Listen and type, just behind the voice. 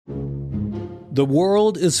The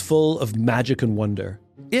world is full of magic and wonder,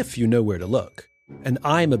 if you know where to look. And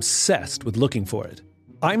I'm obsessed with looking for it.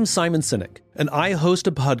 I'm Simon Sinek, and I host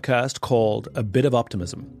a podcast called A Bit of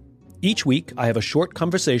Optimism. Each week, I have a short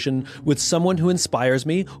conversation with someone who inspires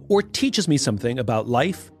me or teaches me something about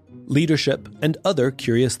life, leadership, and other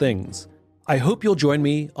curious things. I hope you'll join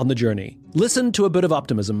me on the journey. Listen to A Bit of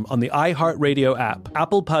Optimism on the iHeartRadio app,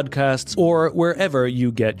 Apple Podcasts, or wherever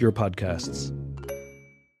you get your podcasts.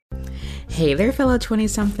 Hey there, fellow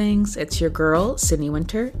 20-somethings. It's your girl, Sydney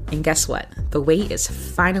Winter. And guess what? The wait is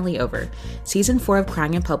finally over. Season 4 of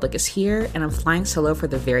Crying in Public is here, and I'm flying solo for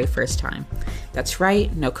the very first time. That's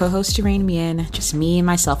right, no co-host to rein me in, just me and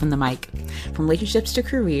myself and the mic. From relationships to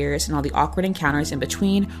careers and all the awkward encounters in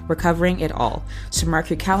between, we're covering it all. So mark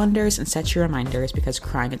your calendars and set your reminders, because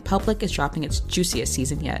Crying in Public is dropping its juiciest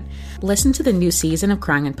season yet. Listen to the new season of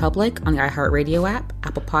Crying in Public on the iHeartRadio app,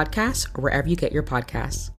 Apple Podcasts, or wherever you get your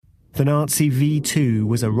podcasts. The Nazi V2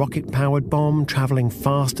 was a rocket-powered bomb travelling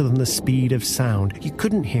faster than the speed of sound. You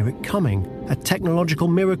couldn't hear it coming. A technological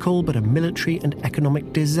miracle, but a military and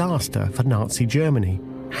economic disaster for Nazi Germany.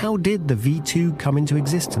 How did the V2 come into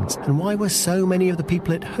existence, and why were so many of the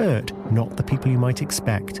people it hurt not the people you might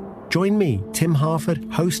expect? Join me, Tim Harford,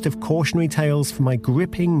 host of Cautionary Tales, for my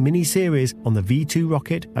gripping mini-series on the V2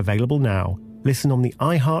 rocket, available now. Listen on the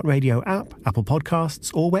iHeartRadio app, Apple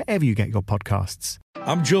Podcasts, or wherever you get your podcasts.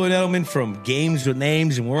 I'm Julian Edelman from Games with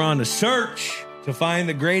Names, and we're on a search to find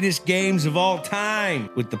the greatest games of all time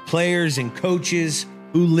with the players and coaches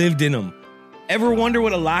who lived in them. Ever wonder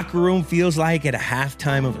what a locker room feels like at a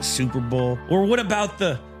halftime of a Super Bowl? Or what about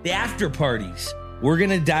the after parties? We're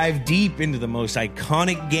going to dive deep into the most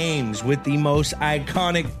iconic games with the most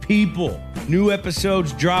iconic people. New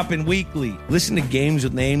episodes dropping weekly. Listen to Games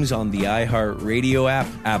with Names on the iHeartRadio app,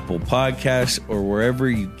 Apple Podcasts, or wherever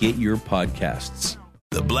you get your podcasts.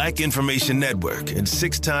 The Black Information Network and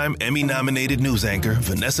 6-time Emmy-nominated news anchor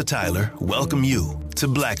Vanessa Tyler welcome you to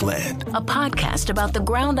Blackland, a podcast about the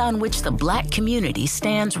ground on which the Black community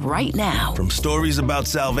stands right now. From stories about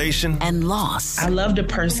salvation and loss. I loved a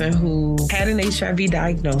person who had an HIV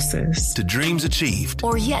diagnosis. To dreams achieved.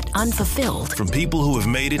 Or yet unfulfilled. From people who have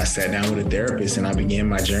made it. I sat down with a therapist and I began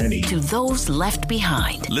my journey. To those left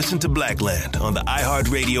behind. Listen to Blackland on the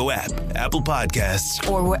iHeartRadio app, Apple Podcasts,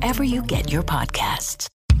 or wherever you get your podcasts.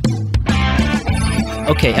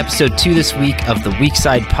 Okay, episode 2 this week of the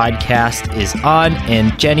Weekside podcast is on,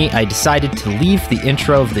 and Jenny, I decided to leave the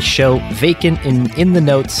intro of the show vacant in the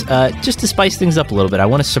notes just to spice things up a little bit. I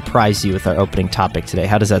want to surprise you with our opening topic today.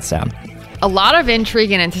 How does that sound? A lot of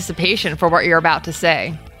intrigue and anticipation for what you're about to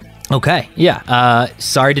say. Okay, yeah.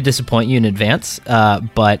 Sorry to disappoint you in advance,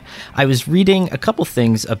 but I was reading a couple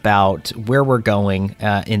things about where we're going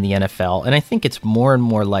in the NFL, and I think it's more and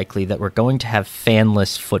more likely that we're going to have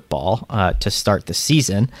fanless football to start the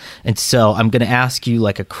season. And so I'm going to ask you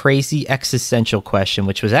like a crazy existential question,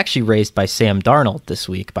 which was actually raised by Sam Darnold this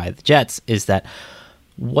week by the Jets, is that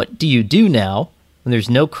what do you do now when there's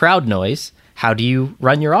no crowd noise? How do you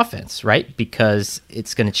run your offense, right? Because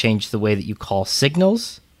it's going to change the way that you call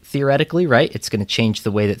signals, theoretically, right? It's going to change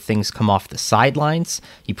the way that things come off the sidelines.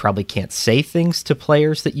 You probably can't say things to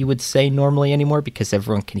players that you would say normally anymore because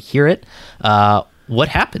everyone can hear it. What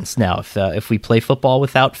happens now if we play football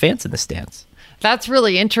without fans in the stands? That's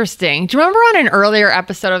really interesting. Do you remember on an earlier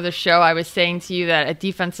episode of the show, I was saying to you that a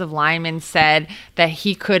defensive lineman said that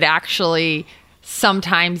he could actually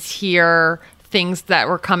sometimes hear things that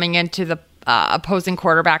were coming into the opposing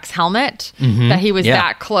quarterback's helmet, that he was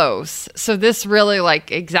that close. So this really like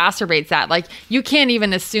exacerbates that. Like you can't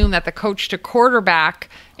even assume that the coach to quarterback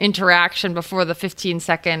interaction before the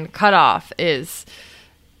 15-second cutoff is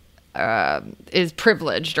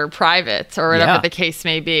privileged or private or whatever the case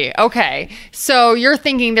may be. Okay. So you're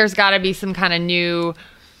thinking there's got to be some kind of new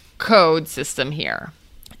code system here.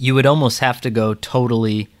 You would almost have to go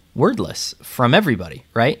totally wordless from everybody,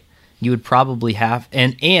 right? You would probably have,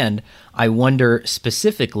 and I wonder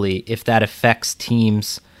specifically if that affects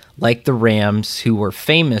teams like the Rams, who were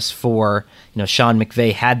famous for, Sean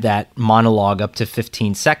McVay had that monologue up to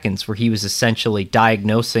 15 seconds where he was essentially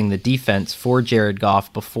diagnosing the defense for Jared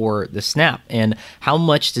Goff before the snap. And how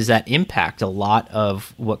much does that impact a lot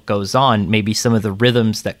of what goes on, maybe some of the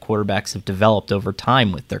rhythms that quarterbacks have developed over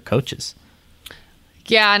time with their coaches?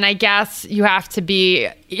 Yeah, and I guess you have to be,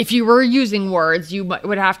 if you were using words, you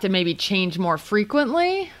would have to maybe change more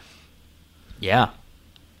frequently. Yeah,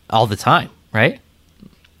 all the time, right?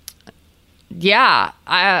 Yeah,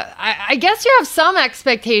 I guess you have some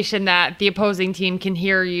expectation that the opposing team can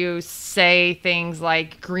hear you say things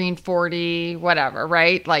like green 40, whatever,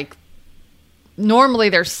 right? Like normally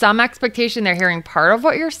there's some expectation they're hearing part of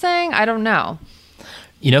what you're saying. I don't know.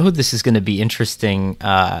 You know who this is going to be interesting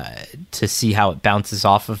to see how it bounces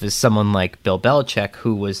off of is someone like Bill Belichick,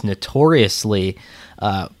 who was notoriously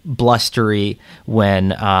blustery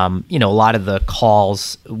when, a lot of the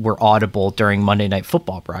calls were audible during Monday Night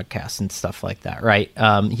Football broadcasts and stuff like that, right?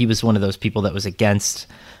 He was one of those people that was against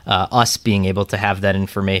us being able to have that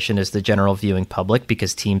information as the general viewing public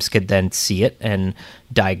because teams could then see it and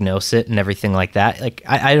diagnose it and everything like that. Like,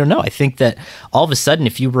 I don't know. I think that all of a sudden,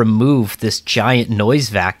 if you remove this giant noise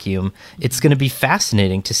vacuum, it's going to be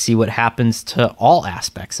fascinating to see what happens to all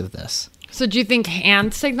aspects of this. So do you think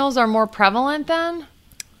hand signals are more prevalent then?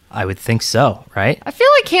 I would think so, right? I feel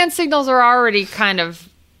like hand signals are already kind of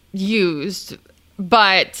used,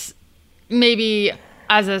 but maybe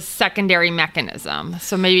as a secondary mechanism.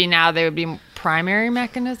 So maybe now they would be primary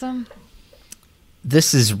mechanism.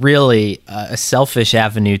 This is really a selfish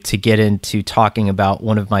avenue to get into talking about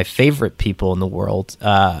one of my favorite people in the world,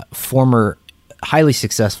 former highly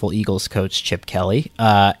successful Eagles coach Chip Kelly,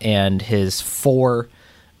 and his 4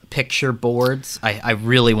 picture boards. I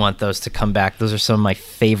really want those to come back. Those are some of my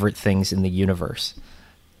favorite things in the universe.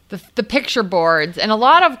 The picture boards, and a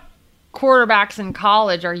lot of quarterbacks in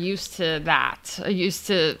college are used to that, are used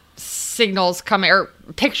to signals coming or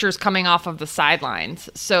pictures coming off of the sidelines.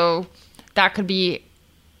 So that could be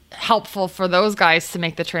helpful for those guys to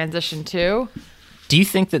make the transition too. Do you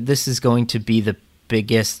think that this is going to be the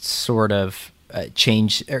biggest sort of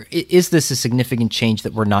change, or is this a significant change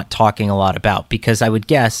that we're not talking a lot about? Because I would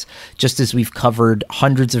guess, just as we've covered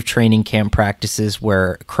hundreds of training camp practices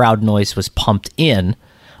where crowd noise was pumped in,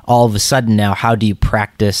 all of a sudden now, how do you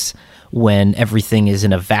practice when everything is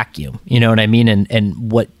in a vacuum? You know what I mean?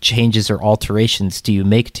 And what changes or alterations do you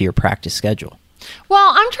make to your practice schedule? Well,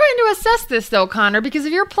 I'm trying to assess this though, Connor, because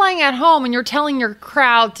if you're playing at home and you're telling your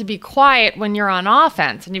crowd to be quiet when you're on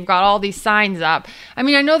offense and you've got all these signs up, I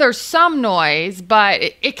mean, I know there's some noise, but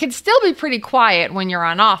it can still be pretty quiet when you're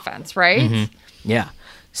on offense, right? Mm-hmm. Yeah.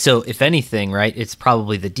 So if anything, right, it's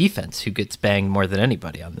probably the defense who gets banged more than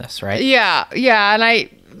anybody on this, right? Yeah. And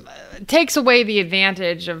it takes away the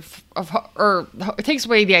advantage or it takes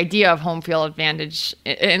away the idea of home field advantage,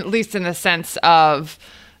 at least in the sense of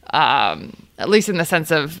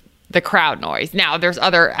the crowd noise. Now, there's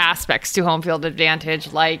other aspects to home field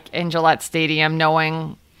advantage, like in Gillette Stadium,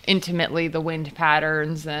 knowing intimately the wind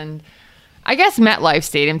patterns, and I guess MetLife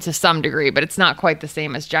Stadium to some degree, but it's not quite the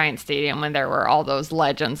same as Giant Stadium when there were all those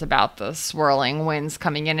legends about the swirling winds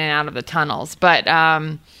coming in and out of the tunnels.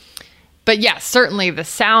 But yes, certainly the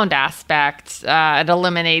sound aspect, it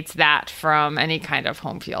eliminates that from any kind of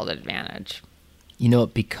home field advantage. You know,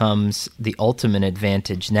 it becomes the ultimate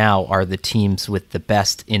advantage now are the teams with the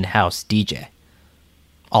best in-house DJ.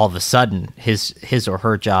 All of a sudden, his or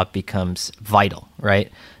her job becomes vital, right?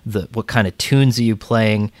 What kind of tunes are you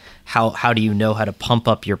playing? How do you know how to pump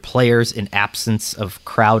up your players in absence of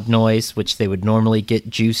crowd noise, which they would normally get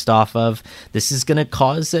juiced off of? This is going to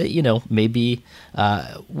cause, maybe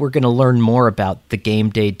we're going to learn more about the game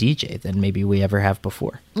day DJ than maybe we ever have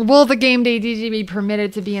before. Will the game day DJ be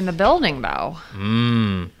permitted to be in the building, though?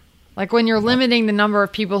 Like when you're limiting the number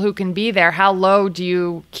of people who can be there, how low do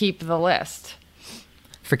you keep the list?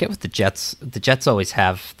 Forget what the Jets always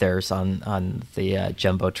have theirs on the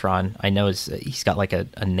Jumbotron. I know he's got like a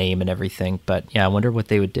name and everything, but yeah, I wonder what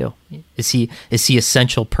they would do. Is he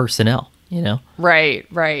essential personnel, you know? Right.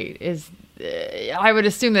 I would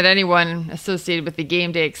assume that anyone associated with the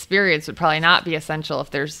game day experience would probably not be essential if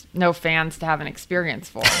there's no fans to have an experience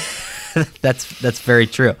for. That's very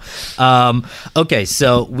true. Okay,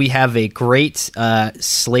 so we have a great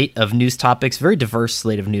slate of news topics, very diverse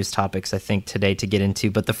slate of news topics, I think, today to get into.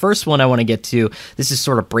 But the first one I want to get to, this is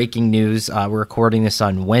sort of breaking news. We're recording this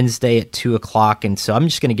on Wednesday at 2 o'clock, and so I'm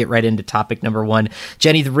just going to get right into topic number 1.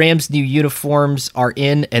 Jenny, the Rams' new uniforms are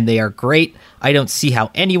in, and they are great. I don't see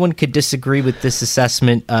how anyone could disagree with this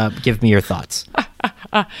assessment. Give me your thoughts.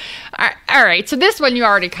 All right, so this one you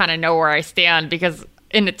already kind of know where I stand, because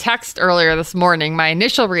in a text earlier this morning, my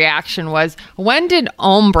initial reaction was, when did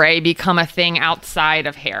ombre become a thing outside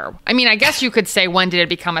of hair? I mean, I guess you could say, when did it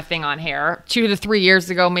become a thing on hair? 2 to 3 years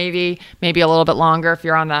ago, maybe a little bit longer if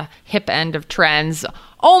you're on the hip end of trends.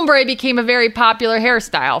 Ombre became a very popular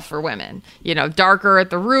hairstyle for women. You know, darker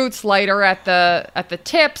at the roots, lighter at the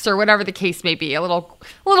tips, or whatever the case may be. A little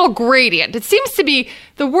gradient.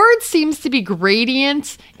 The word seems to be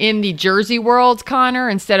gradient in the Jersey world, Connor,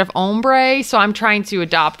 instead of ombre. So I'm trying to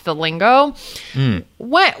adopt the lingo.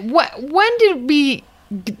 When did we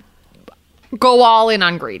go all in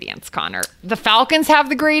on gradients, Connor? The Falcons have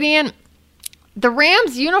the gradient. the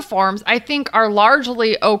Rams uniforms, I think, are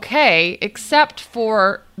largely okay, except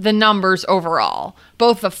for the numbers overall,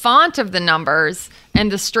 both the font of the numbers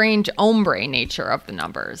and the strange ombre nature of the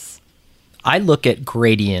numbers. I look at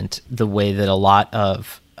gradient the way that a lot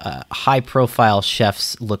of high-profile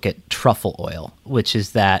chefs look at truffle oil, which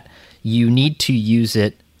is that you need to use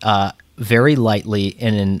it very lightly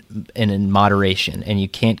and in moderation, and you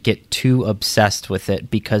can't get too obsessed with it,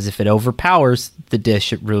 because if it overpowers the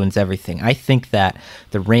dish, it ruins everything. I think that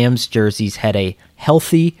the Rams jerseys had a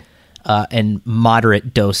healthy and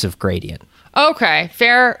moderate dose of gradient. Okay,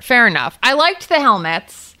 fair enough. I liked the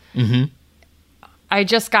helmets. Mm-hmm. I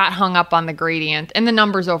just got hung up on the gradient and the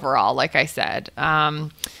numbers overall, like I said. I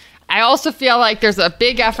also feel like there's a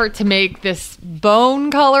big effort to make this bone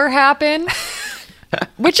color happen,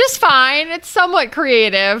 which is fine. It's somewhat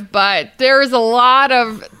creative, but there is a lot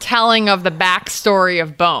of telling of the backstory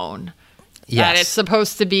of bone. Yes. That it's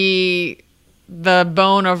supposed to be the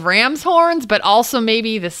bone of ram's horns, but also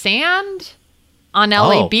maybe the sand on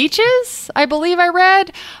LA beaches, I believe I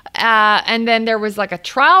read. And then there was like a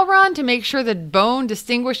trial run to make sure that bone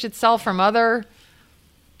distinguished itself from other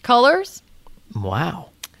colors. Wow.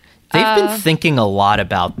 They've been thinking a lot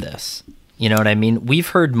about this. You know what I mean? We've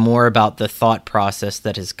heard more about the thought process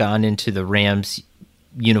that has gone into the Rams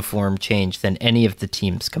uniform change than any of the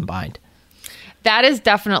teams combined. That is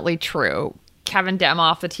definitely true. Kevin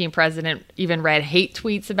Demoff, the team president, even read hate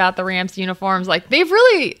tweets about the Rams uniforms. Like, they've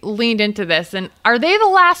really leaned into this. And are they the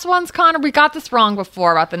last ones, Connor? We got this wrong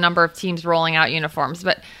before about the number of teams rolling out uniforms,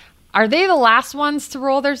 but are they the last ones to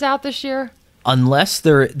roll theirs out this year? Unless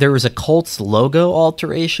there was a Colts logo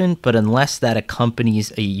alteration, but unless that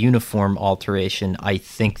accompanies a uniform alteration, I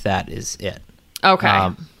think that is it.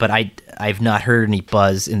 Okay. But I've not heard any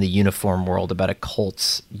buzz in the uniform world about a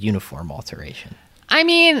Colts uniform alteration. I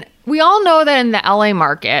mean, we all know that in the LA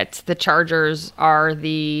market, the Chargers are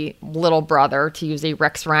the little brother, to use a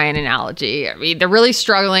Rex Ryan analogy. I mean, they're really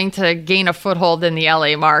struggling to gain a foothold in the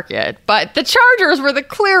LA market. But the Chargers were the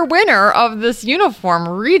clear winner of this uniform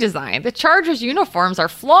redesign. The Chargers uniforms are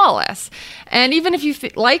flawless. And even if you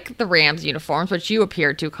like the Rams uniforms, which you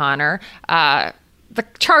appeared to, Connor, the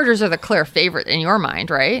Chargers are the clear favorite in your mind,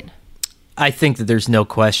 right? I think that there's no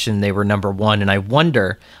question they were number one, and I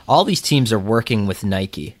wonder, all these teams are working with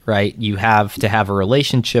Nike, right? You have to have a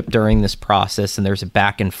relationship during this process, and there's a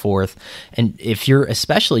back and forth. And if you're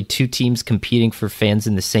especially two teams competing for fans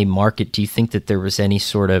in the same market, do you think that there was any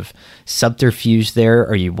sort of subterfuge there?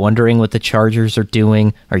 Are you wondering what the Chargers are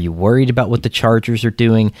doing? Are you worried about what the Chargers are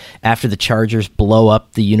doing? After the Chargers blow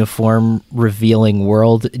up the uniform revealing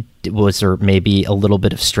world, was there maybe a little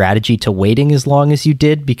bit of strategy to waiting as long as you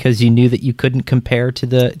did because you knew that you couldn't compare to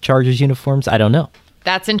the Chargers uniforms? I don't know.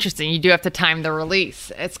 That's interesting. You do have to time the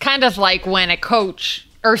release. It's kind of like when it's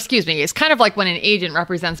kind of like when an agent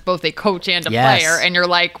represents both a coach and a player, and you're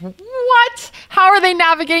like, what? How are they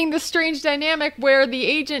navigating this strange dynamic where the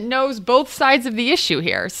agent knows both sides of the issue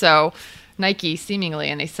here? So Nike seemingly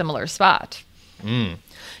in a similar spot.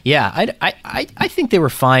 Yeah, I think they were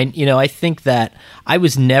fine. You know, I think that I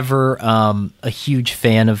was never a huge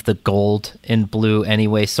fan of the gold and blue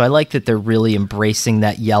anyway, so I like that they're really embracing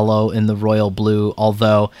that yellow and the royal blue,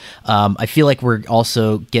 although I feel like we're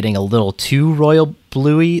also getting a little too royal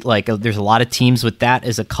bluey. Like there's a lot of teams with that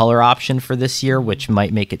as a color option for this year, which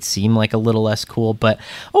might make it seem like a little less cool. But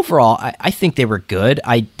overall, I think they were good.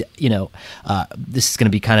 This is going to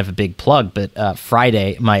be kind of a big plug, but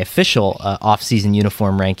Friday, my official off-season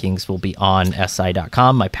uniform rankings will be on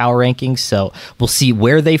SI.com, my power rankings. So we'll see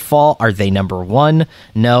where they fall. Are they number one?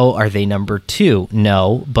 No. Are they number two?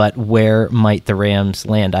 No. But where might the Rams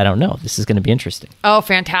land? I don't know. This is going to be interesting. Oh,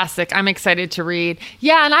 fantastic. I'm excited to read.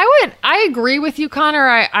 Yeah, and I agree with you, Connor.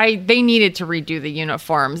 They needed to redo the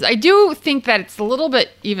uniforms. I do think that it's a little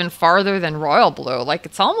bit even farther than royal blue. Like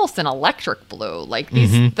it's almost an electric blue. Like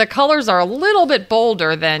the colors are a little bit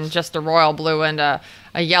bolder than just a royal blue and a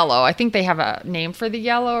yellow. I think they have a name for the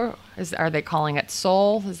yellow. Are they calling it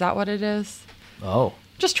Soul? Is that what it is? Oh.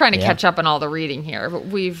 Just trying to catch up on all the reading here. But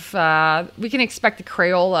we can expect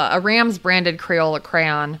a Rams branded Crayola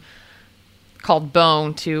crayon called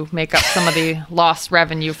Bone to make up some of the lost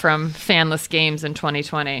revenue from Fanless games in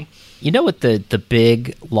 2020. You know what the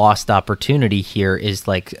big lost opportunity here is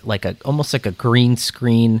almost like a green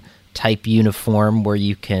screen type uniform where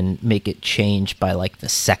you can make it change by like the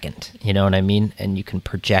second, you know what I mean? And you can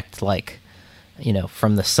project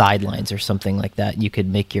from the sidelines or something like that. You could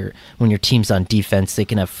make when your team's on defense, they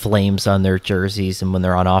can have flames on their jerseys, and when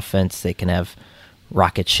they're on offense, they can have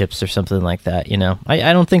rocket ships or something like that.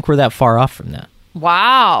 I don't think we're that far off from that.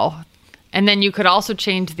 Wow. And then you could also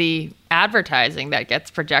change the advertising that gets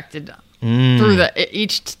projected through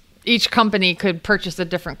each company could purchase a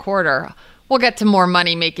different quarter. We'll get to more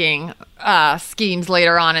money-making schemes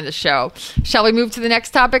later on in the show. Shall we move to the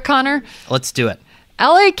next topic, Connor? Let's do it.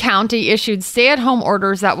 LA County issued stay-at-home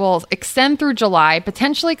orders that will extend through July,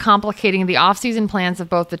 potentially complicating the off-season plans of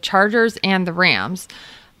both the Chargers and the Rams.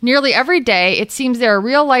 Nearly every day, it seems there are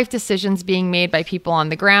real-life decisions being made by people on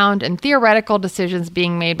the ground and theoretical decisions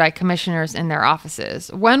being made by commissioners in their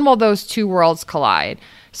offices. When will those two worlds collide?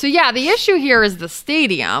 So yeah, the issue here is the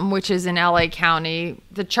stadium, which is in LA County.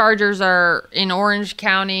 The Chargers are in Orange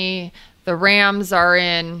County. The Rams are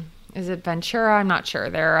in, is it Ventura? I'm not sure.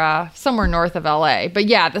 They're somewhere north of LA. But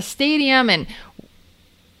yeah, the stadium, and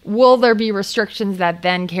will there be restrictions that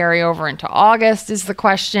then carry over into August is the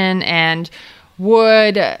question. And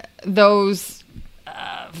would those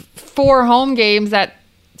 4 home games at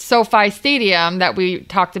SoFi Stadium that we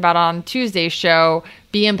talked about on Tuesday's show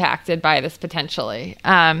be impacted by this potentially?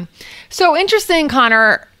 So interesting,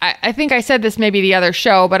 Connor. I think I said this maybe the other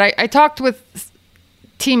show, but I talked with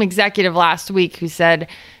team executive last week who said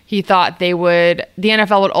he thought the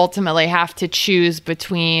NFL would ultimately have to choose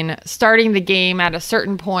between starting the game at a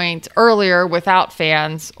certain point earlier without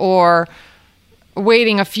fans or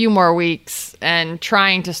waiting a few more weeks and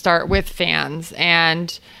trying to start with fans.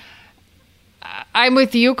 And I'm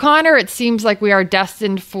with you, Connor. It seems like we are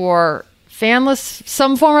destined for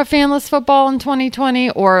some form of fanless football in 2020,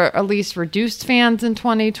 or at least reduced fans in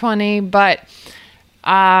 2020. But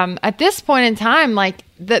at this point in time, like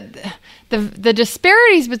the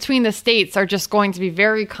disparities between the states are just going to be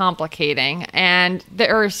very complicating. And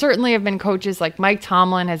there certainly have been coaches like Mike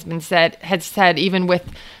Tomlin has said even with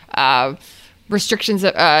restrictions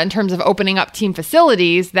in terms of opening up team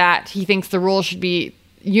facilities, that he thinks the rules should be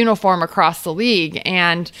uniform across the league.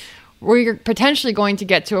 And we're potentially going to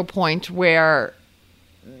get to a point where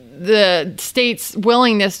the state's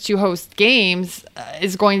willingness to host games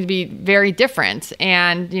is going to be very different.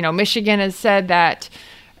 And, Michigan has said that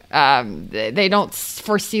they don't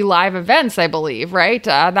foresee live events, I believe, right?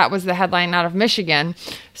 That was the headline out of Michigan.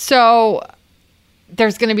 So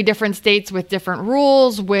there's going to be different states with different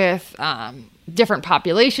rules, with different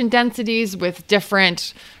population densities, with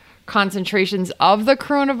different concentrations of the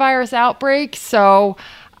coronavirus outbreak. So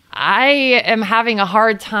I am having a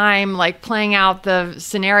hard time playing out the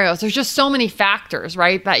scenarios. There's just so many factors,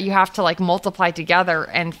 right, that you have to multiply together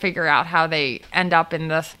and figure out how they end up in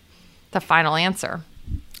the final answer.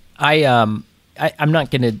 I'm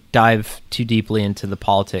not going to dive too deeply into the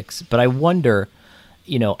politics, but I wonder,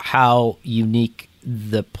 how unique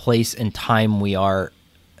the place and time we are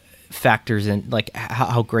factors in,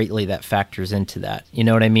 how greatly that factors into that. You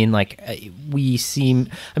know what I mean?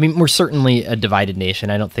 We're certainly a divided nation.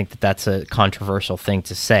 I don't think that that's a controversial thing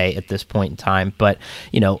to say at this point in time, but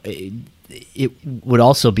it would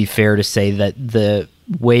also be fair to say that the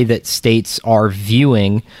way that states are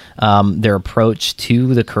viewing their approach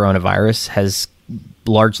to the coronavirus has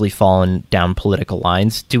largely fallen down political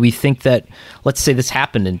lines. Do we think that, let's say this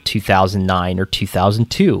happened in 2009 or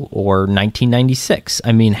 2002 or 1996?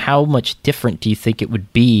 I mean, how much different do you think it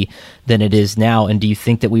would be than it is now? And do you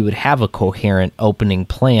think that we would have a coherent opening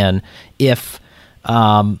plan if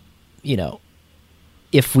we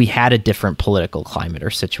had a different political climate or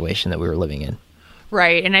situation that we were living in?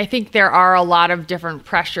 Right. And I think there are a lot of different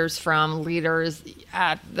pressures from leaders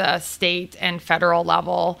at the state and federal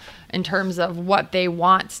level in terms of what they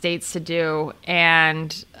want states to do.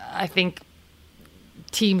 And I think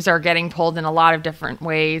teams are getting pulled in a lot of different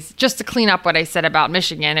ways. Just to clean up what I said about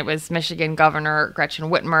Michigan, it was Michigan Governor Gretchen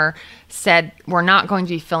Whitmer said, we're not going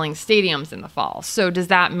to be filling stadiums in the fall. So does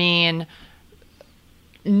that mean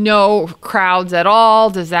no crowds at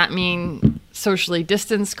all? Does that mean socially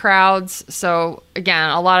distanced crowds? So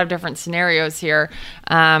again, a lot of different scenarios here.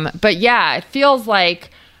 But yeah, it feels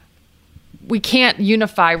like we can't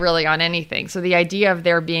unify really on anything. So the idea of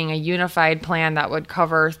there being a unified plan that would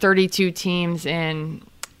cover 32 teams in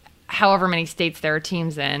however many states there are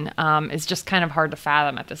teams in is just kind of hard to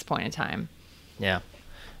fathom at this point in time. Yeah.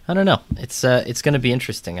 I don't know. It's going to be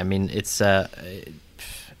interesting. I mean, it's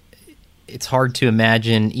hard to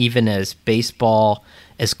imagine, even as baseball,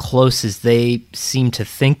 as close as they seem to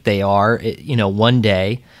think they are, one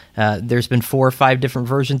day, there's been 4 or 5 different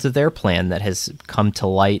versions of their plan that has come to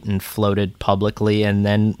light and floated publicly, and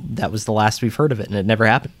then that was the last we've heard of it, and it never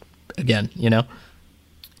happened again,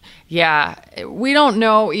 Yeah, we don't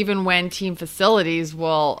know even when team facilities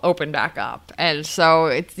will open back up, and so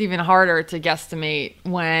it's even harder to guesstimate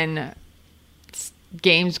when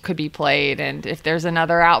games could be played, and if there's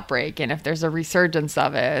another outbreak, and if there's a resurgence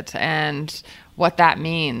of it, and what that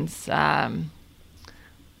means.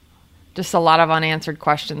 Just a lot of unanswered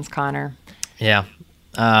questions, Connor. Yeah.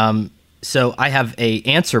 So I have a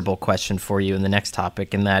answerable question for you in the next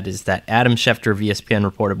topic, and that is that Adam Schefter of ESPN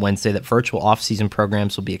reported Wednesday that virtual off-season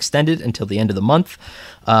programs will be extended until the end of the month.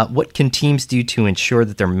 What can teams do to ensure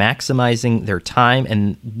that they're maximizing their time,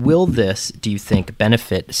 and will this, do you think,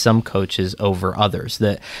 benefit some coaches over others?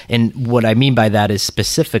 And what I mean by that is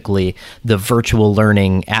specifically the virtual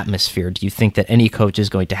learning atmosphere. Do you think that any coach is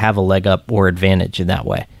going to have a leg up or advantage in that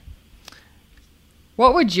way?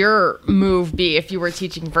 What would your move be if you were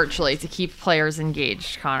teaching virtually to keep players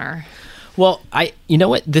engaged, Connor? Well, you know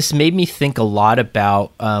what? This made me think a lot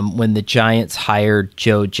about when the Giants hired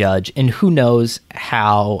Joe Judge, and who knows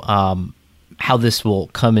how this will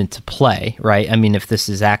come into play, right? I mean, if this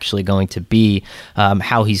is actually going to be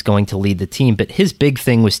how he's going to lead the team. But his big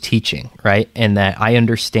thing was teaching, right? And that I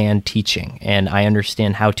understand teaching and I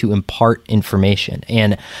understand how to impart information.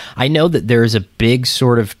 And I know that there's a big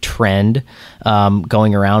sort of trend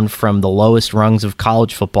going around from the lowest rungs of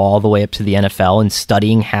college football all the way up to the NFL and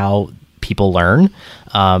studying how people learn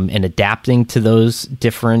and adapting to those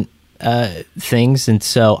different things. And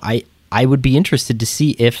so I would be interested to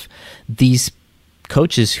see if these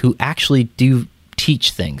coaches who actually do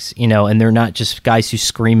teach things, and they're not just guys who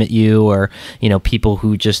scream at you or, people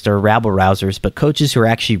who just are rabble rousers, but coaches who are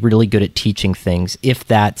actually really good at teaching things, if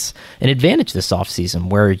that's an advantage this offseason,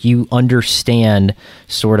 where you understand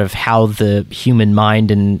sort of how the human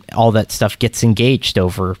mind and all that stuff gets engaged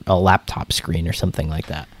over a laptop screen or something like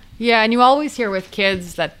that. Yeah, and you always hear with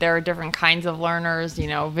kids that there are different kinds of learners,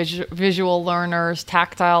 visual learners,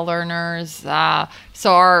 tactile learners.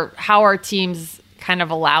 So how are teams kind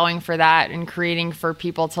of allowing for that and creating for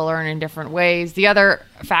people to learn in different ways? The other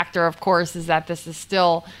factor, of course, is that this is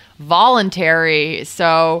still voluntary.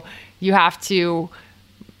 So you have to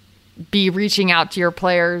be reaching out to your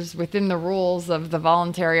players within the rules of the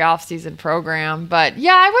voluntary off-season program. But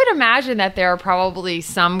yeah, I would imagine that there are probably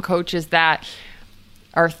some coaches that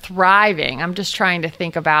are thriving. I'm just trying to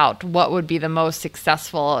think about what would be the most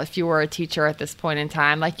successful if you were a teacher at this point in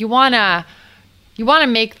time. Like you want to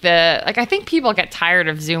make I think people get tired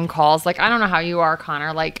of Zoom calls. Like, I don't know how you are,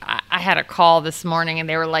 Connor. Like I had a call this morning and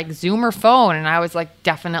they were like Zoom or phone. And I was like,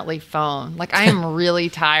 definitely phone. Like I am really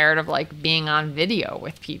tired of like being on video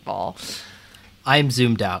with people. I'm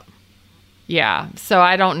zoomed out. Yeah. So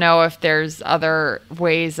I don't know if there's other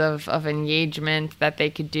ways of engagement that they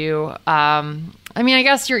could do. I mean, I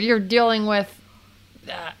guess you're dealing with,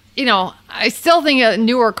 I still think a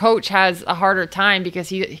newer coach has a harder time because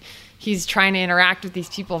he's trying to interact with these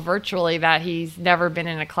people virtually that he's never been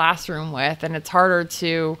in a classroom with. And it's harder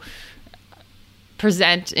to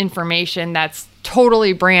present information that's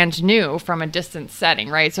totally brand new from a distance setting,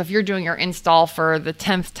 right? So if you're doing your install for the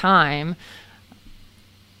 10th time,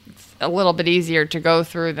 it's a little bit easier to go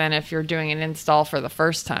through than if you're doing an install for the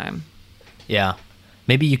first time. Yeah.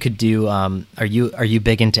 Maybe you could do, are you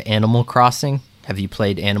big into Animal Crossing? Have you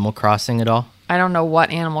played Animal Crossing at all? I don't know what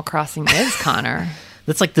Animal Crossing is, Connor.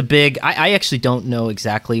 That's like the big, I actually don't know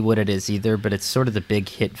exactly what it is either, but it's sort of the big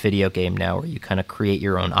hit video game now where you kind of create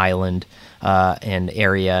your own island and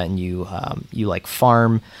area and you like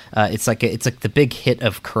farm. It's like the big hit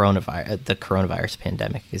of the coronavirus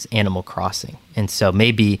pandemic is Animal Crossing. And so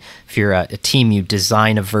maybe if you're a team, you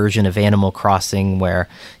design a version of Animal Crossing where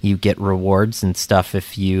you get rewards and stuff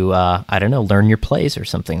if you, learn your plays or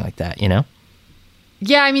something like that,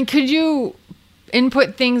 Yeah, I mean, could you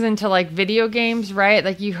input things into like video games, right?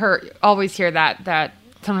 Like you always hear that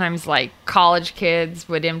sometimes like college kids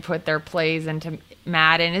would input their plays into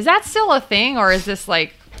Madden. Is that still a thing, or is this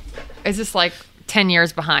like 10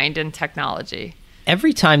 years behind in technology?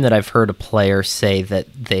 Every time that I've heard a player say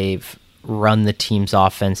that they've run the team's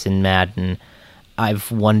offense in Madden,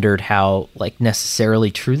 I've wondered how like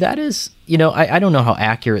necessarily true that is. I don't know how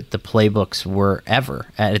accurate the playbooks were ever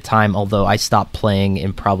at a time, although I stopped playing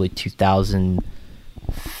in probably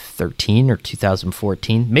 2013 or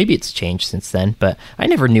 2014. Maybe it's changed since then, but I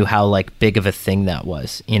never knew how like big of a thing that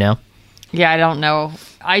was, Yeah, I don't know.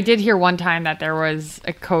 I did hear one time that there was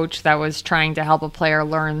a coach that was trying to help a player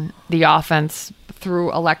learn the offense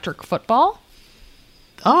through electric football.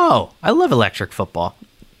 Oh, I love electric football.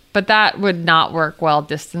 But that would not work well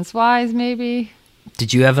distance-wise, maybe.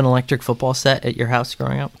 Did you have an electric football set at your house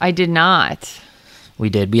growing up? I did not. We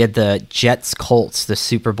did. We had the Jets-Colts, the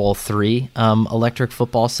Super Bowl III electric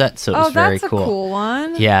football set, so it was very cool. Oh, that's a cool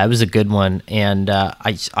one. Yeah, it was a good one. And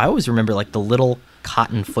I always remember like the little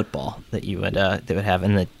cotton football that you would have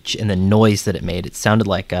and the noise that it made. It sounded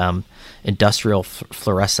like industrial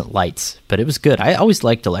fluorescent lights, but it was good. I always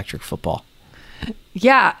liked electric football.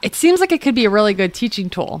 Yeah, it seems like it could be a really good teaching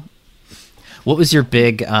tool. What was your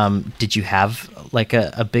big, did you have like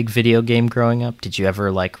a big video game growing up? Did you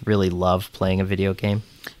ever like really love playing a video game?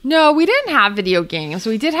 No, we didn't have video games.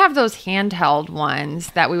 We did have those handheld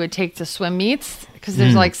ones that we would take to swim meets because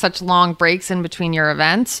there's like such long breaks in between your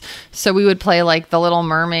events. So we would play like The Little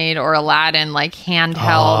Mermaid or Aladdin, like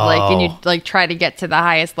handheld, like, and you'd like try to get to the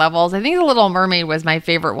highest levels. I think The Little Mermaid was my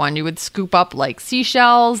favorite one. You would scoop up like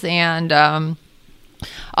seashells and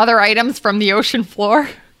other items from the ocean floor.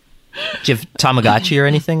 Did you have Tamagotchi or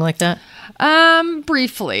anything like that?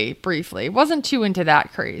 Briefly. Wasn't too into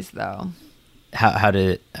that craze though. How did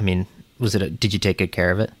it, I mean, did you take good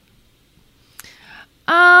care of it?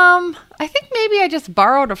 I think maybe I just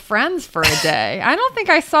borrowed a friend's for a day. I don't think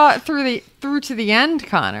I saw it through to the end,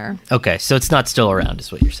 Connor. Okay, so it's not still around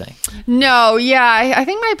is what you're saying. No, yeah, I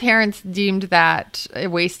think my parents deemed that a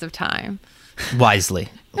waste of time. Wisely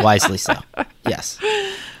so. Yes.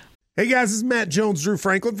 Hey guys, this is Matt Jones, Drew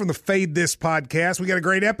Franklin from the Fade This podcast. We got a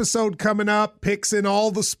great episode coming up, picks in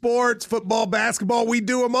all the sports, football, basketball, we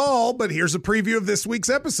do them all, but here's a preview of this week's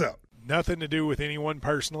episode. Nothing to do with anyone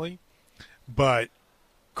personally, but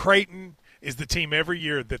Creighton is the team every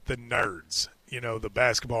year that the nerds, the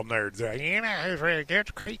basketball nerds, they're like,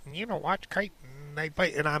 it's Creighton, watch Creighton. They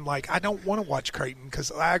play, and I'm like, I don't want to watch Creighton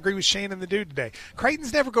because I agree with Shannon the dude today.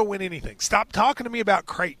 Creighton's never going to win anything. Stop talking to me about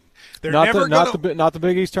Creighton. They're not never the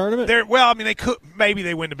Big East tournament. They could maybe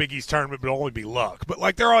they win the Big East tournament, but it'll only be luck. But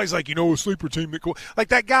like they're always like a sleeper team that like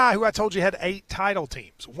that guy who I told you had 8 title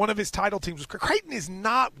teams. One of his title teams was Creighton is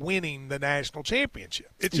not winning the national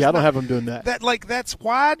championship. I don't have them doing that. That's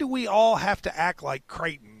why do we all have to act like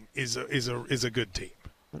Creighton is a good team?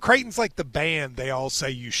 Creighton's like the band they all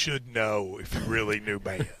say you should know if you really knew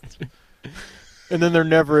bands. And then they're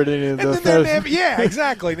never at any of those. Yeah,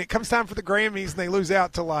 exactly. And it comes time for the Grammys, and they lose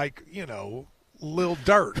out to Lil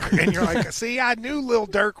Durk, and you're like, "See, I knew Lil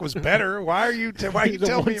Durk was better. Why are you telling me?"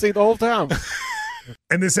 The whole time.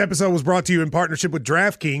 And this episode was brought to you in partnership with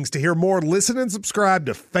DraftKings. To hear more, listen and subscribe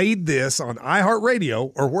to Fade This on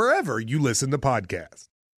iHeartRadio or wherever you listen to podcasts.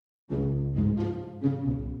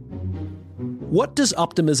 What does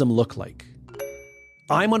optimism look like?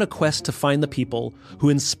 I'm on a quest to find the people who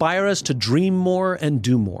inspire us to dream more and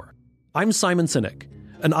do more. I'm Simon Sinek,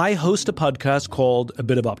 and I host a podcast called A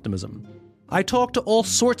Bit of Optimism. I talk to all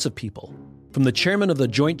sorts of people, from the chairman of the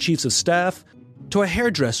Joint Chiefs of Staff to a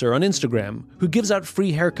hairdresser on Instagram who gives out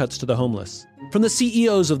free haircuts to the homeless, from the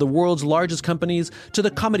CEOs of the world's largest companies to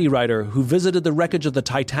the comedy writer who visited the wreckage of the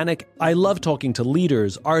Titanic. I love talking to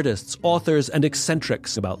leaders, artists, authors, and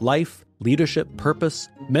eccentrics about life, leadership, purpose,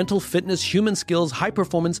 mental fitness, human skills, high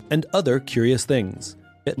performance, and other curious things.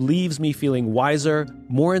 It leaves me feeling wiser,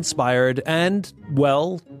 more inspired, and,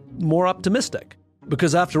 well, more optimistic.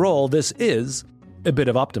 Because after all, this is a bit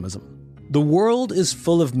of optimism. The world is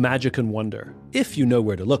full of magic and wonder, if you know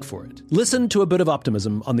where to look for it. Listen to A Bit of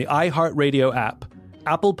Optimism on the iHeartRadio app,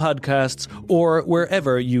 Apple Podcasts, or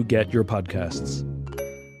wherever you get your podcasts.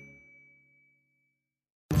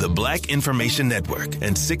 The Black Information Network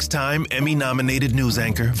and 6-time Emmy-nominated news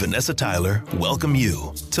anchor Vanessa Tyler welcome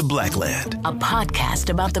you to Blackland. A podcast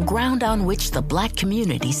about the ground on which the Black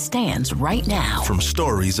community stands right now. From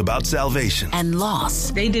stories about salvation and loss.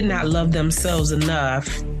 They did not love themselves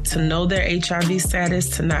enough to know their HIV status,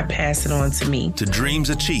 to not pass it on to me. To dreams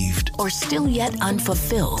achieved. Or still yet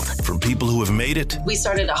unfulfilled. From people who have made it. We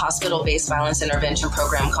started a hospital-based violence intervention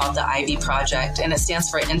program called the Ivy Project, and it stands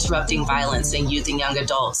for Interrupting Violence in Youth and Young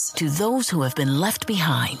Adults. To those who have been left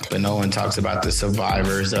behind. But no one talks about the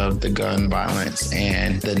survivors of the gun violence,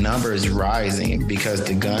 and the number is rising because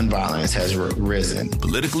the gun violence has risen.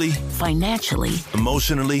 Politically, financially,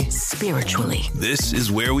 emotionally, spiritually. This is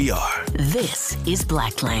where we are. This is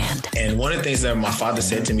Blackland. And one of the things that my father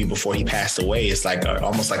said to me before he passed away is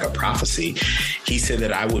almost like a prophecy. He said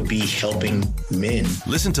that I would be helping men.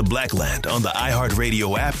 Listen to Blackland on the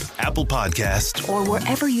iHeartRadio app, Apple Podcasts, or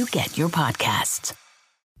wherever you get your podcasts.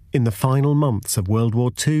 In the final months of World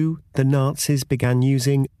War II, the Nazis began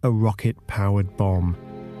using a rocket-powered bomb.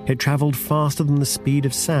 It travelled faster than the speed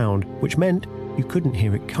of sound, which meant you couldn't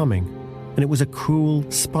hear it coming. And it was a cruel,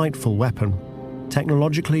 spiteful weapon.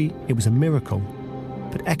 Technologically, it was a miracle.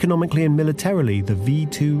 But economically and militarily, the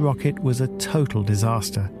V-2 rocket was a total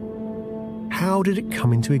disaster. How did it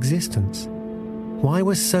come into existence? Why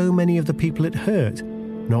were so many of the people it hurt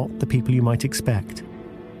not the people you might expect?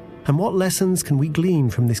 And what lessons can we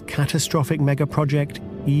glean from this catastrophic mega-project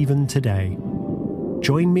even today?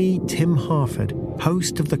 Join me, Tim Harford,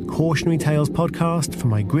 host of the Cautionary Tales podcast, for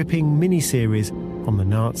my gripping mini-series on the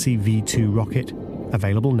Nazi V-2 rocket,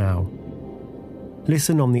 available now.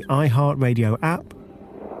 Listen on the iHeartRadio app,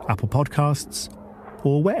 Apple Podcasts,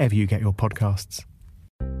 or wherever you get your podcasts.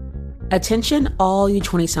 Attention all you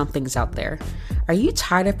 20-somethings out there. Are you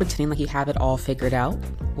tired of pretending like you have it all figured out?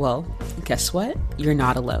 Well, guess what? You're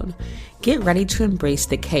not alone. Get ready to embrace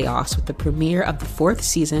the chaos with the premiere of the 4th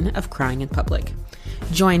season of Crying in Public.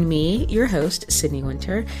 Join me, your host, Sydney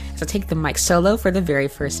Winter, as I take the mic solo for the very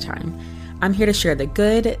first time. I'm here to share the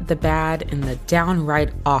good, the bad, and the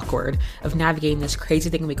downright awkward of navigating this crazy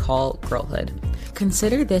thing we call girlhood.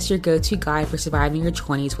 Consider this your go-to guide for surviving your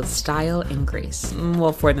 20s with style and grace.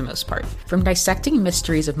 Well, for the most part. From dissecting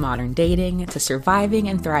mysteries of modern dating to surviving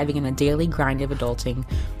and thriving in the daily grind of adulting,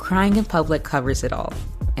 Crying in Public covers it all.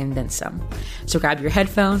 And then some. So grab your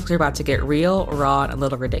headphones, we're about to get real, raw, and a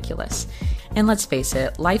little ridiculous. And let's face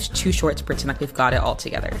it, life's too short to pretend like we've got it all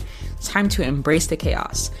together. It's time to embrace the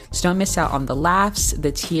chaos. So don't miss out on the laughs,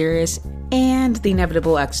 the tears, and the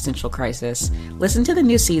inevitable existential crisis. Listen to the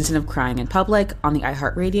new season of Crying in Public on the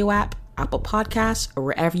iHeartRadio app, Apple Podcasts, or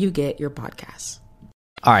wherever you get your podcasts.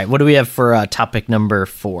 All right, what do we have for topic number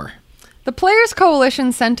 4? The Players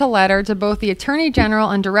Coalition sent a letter to both the Attorney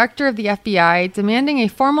General and Director of the FBI demanding a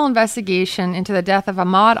formal investigation into the death of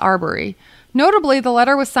Ahmaud Arbery. Notably, the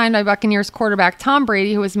letter was signed by Buccaneers quarterback Tom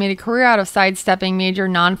Brady, who has made a career out of sidestepping major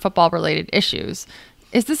non-football related issues.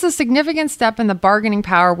 Is this a significant step in the bargaining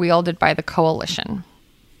power wielded by the coalition?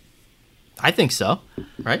 I think so,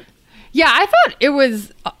 right? Yeah, I thought it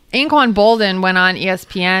was... Anquan Bolden went on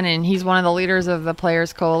ESPN, and he's one of the leaders of the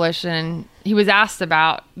Players Coalition. He was asked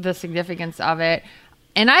about the significance of it,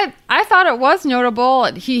 and I thought it was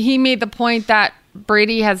notable. He made the point that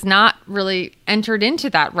Brady has not really entered into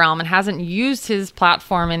that realm and hasn't used his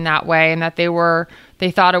platform in that way, and that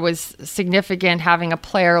they thought it was significant having a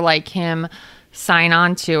player like him sign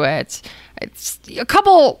on to it. It's a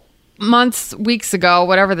couple weeks ago,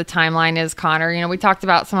 whatever the timeline is, Connor, we talked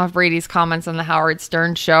about some of Brady's comments on the Howard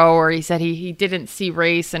Stern show, where he said he didn't see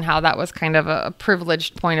race and how that was kind of a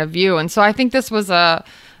privileged point of view. And so I think this was a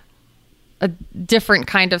different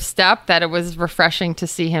kind of step that it was refreshing to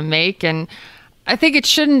see him make. And I think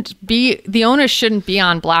the onus shouldn't be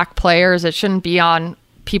on black players. It shouldn't be on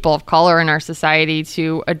people of color in our society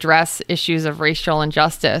to address issues of racial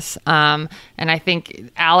injustice. And I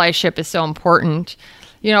think allyship is so important.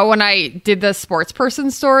 When I did the sports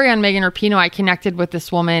person story on Megan Rapinoe, I connected with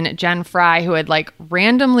this woman, Jen Fry, who had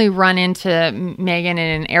randomly run into Megan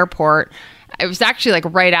in an airport. It was actually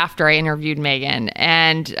right after I interviewed Megan,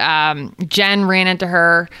 and Jen ran into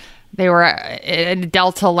her. They were at a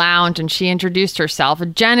Delta Lounge, and she introduced herself.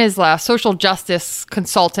 Jen is a social justice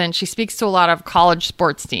consultant. She speaks to a lot of college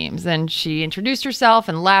sports teams, and she introduced herself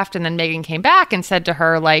and left, and then Megan came back and said to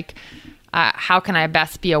her, how can I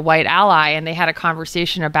best be a white ally? And they had a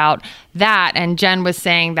conversation about that. And Jen was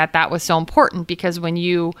saying that was so important, because when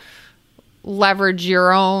you leverage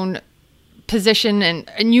your own position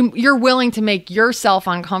and you're willing to make yourself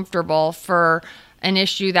uncomfortable for an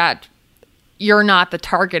issue that you're not the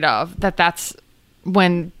target of, that's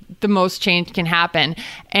when the most change can happen.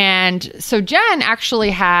 And so Jen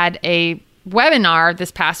actually had a webinar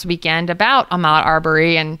this past weekend about Ahmaud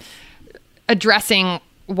Arbery and addressing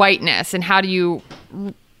whiteness, and how do you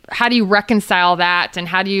reconcile that, and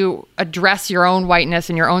how do you address your own whiteness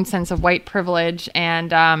and your own sense of white privilege,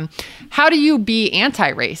 and how do you be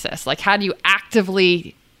anti-racist? How do you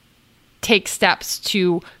actively take steps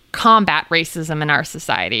to combat racism in our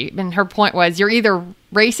society? And her point was, you're either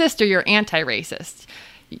racist or you're anti-racist.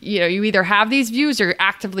 You either have these views or you're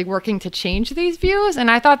actively working to change these views. And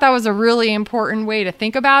I thought that was a really important way to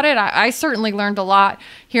think about it. I certainly learned a lot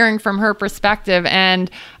hearing from her perspective. And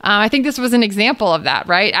I think this was an example of that,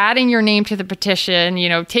 right? Adding your name to the petition,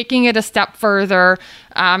 taking it a step further,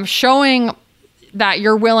 showing that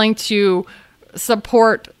you're willing to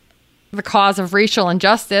support the cause of racial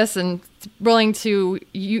injustice and willing to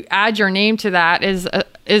add your name to that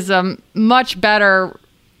is a much better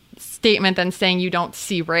statement than saying you don't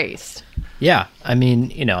see race. Yeah. I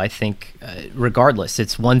mean, I think regardless,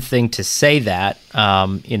 it's one thing to say that,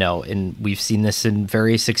 and we've seen this in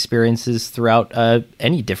various experiences throughout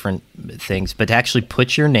any different things, but to actually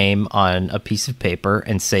put your name on a piece of paper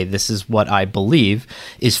and say, this is what I believe,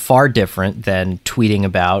 is far different than tweeting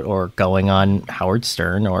about or going on Howard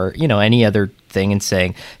Stern or, any other thing and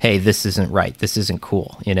saying, hey, this isn't right, this isn't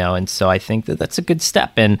cool, and so I think that's a good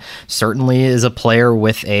step, and certainly as a player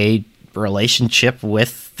with a relationship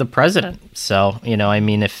with the president. So,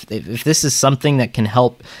 if this is something that can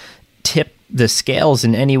help tip the scales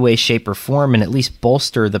in any way, shape, or form and at least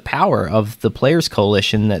bolster the power of the Players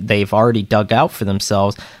Coalition that they've already dug out for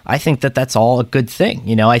themselves, I think that that's all a good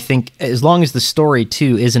thing. I think as long as the story,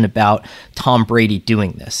 too, isn't about Tom Brady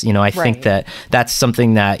doing this, I think that that's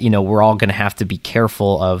something that, we're all going to have to be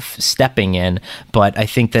careful of stepping in. But I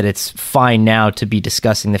think that it's fine now to be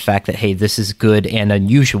discussing the fact that, hey, this is good and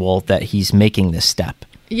unusual that he's making this step.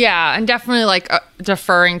 Yeah, and definitely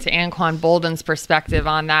deferring to Anquan Bolden's perspective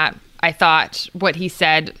on that. I thought what he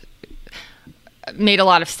said made a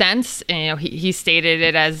lot of sense. And, he stated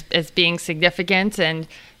it as being significant, and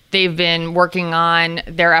they've been working on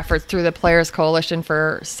their efforts through the Players Coalition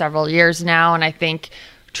for several years now. And I think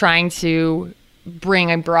trying to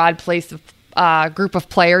bring a broad group of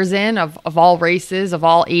players in of all races, of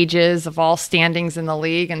all ages, of all standings in the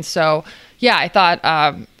league. And so, yeah, I thought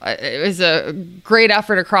it was a great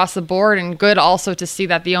effort across the board, and good also to see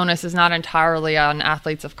that the onus is not entirely on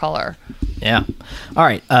athletes of color. Yeah. All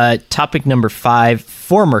right. Topic number 5,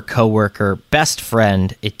 former coworker, best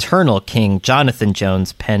friend, eternal king, Jonathan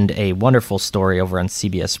Jones penned a wonderful story over on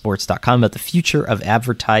CBSSports.com about the future of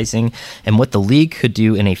advertising and what the league could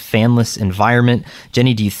do in a fanless environment.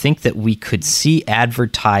 Jenny, do you think that we could see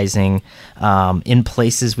advertising in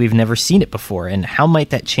places we've never seen it before? And how might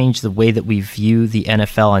that change the way that we view the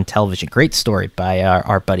NFL on television? Great story by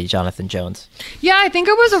our buddy Jonathan Jones. Yeah, I think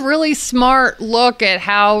it was a really smart look at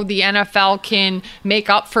how the NFL can make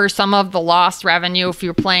up for some of the lost revenue if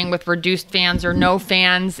you're playing with reduced fans or no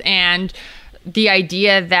fans, and the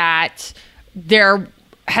idea that there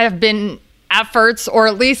have been efforts, or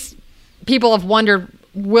at least people have wondered,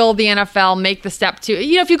 will the NFL make the step to,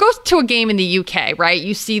 if you go to a game in the UK, right,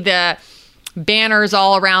 you see the banners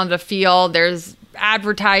all around the field, there's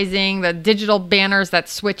advertising, the digital banners that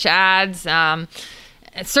switch ads.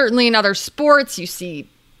 Certainly in other sports, you see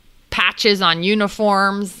patches on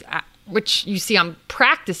uniforms, which you see on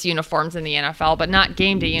practice uniforms in the NFL, but not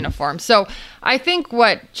game day uniforms. So I think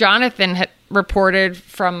what Jonathan had reported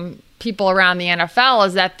from people around the NFL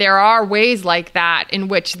is that there are ways like that in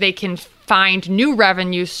which they can find new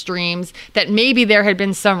revenue streams that maybe there had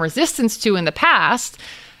been some resistance to in the past.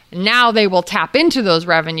 Now they will tap into those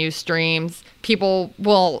revenue streams. People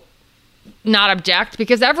will not object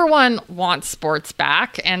because everyone wants sports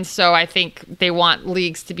back. And so I think they want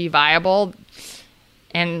leagues to be viable,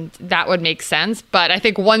 and that would make sense. But I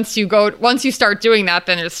think once you start doing that,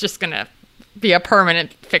 then it's just going to be a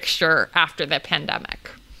permanent fixture after the pandemic.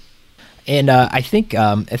 And I think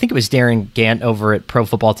it was Darren Gant over at Pro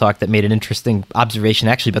Football Talk that made an interesting observation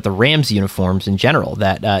actually about the Rams uniforms in general,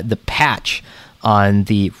 that the patch on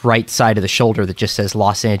the right side of the shoulder that just says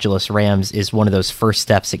Los Angeles Rams is one of those first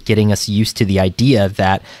steps at getting us used to the idea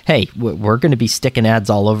that, hey, we're going to be sticking ads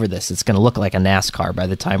all over this. It's going to look like a NASCAR by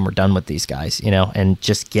the time we're done with these guys, and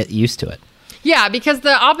just get used to it. Yeah, because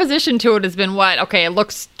the opposition to it has been it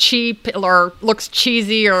looks cheap or looks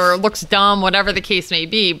cheesy or looks dumb, whatever the case may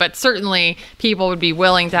be. But certainly people would be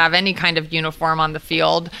willing to have any kind of uniform on the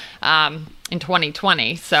field in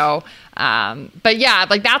 2020. So, but yeah,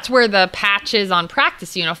 that's where the patches on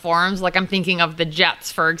practice uniforms, I'm thinking of the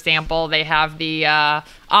Jets, for example, they have the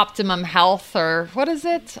Optimum Health, or what is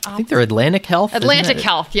it? I think they're Atlantic Health. Atlantic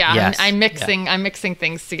Health, yeah. Yes. I'm mixing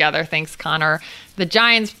things together. Thanks, Connor. The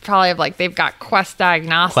Giants probably have they've got Quest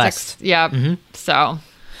Diagnostics. Quest. Yeah. Mm-hmm. So,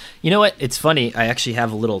 you know what? It's funny. I actually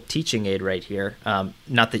have a little teaching aid right here.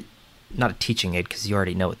 Not a teaching aid because you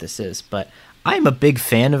already know what this is, but I'm a big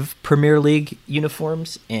fan of Premier League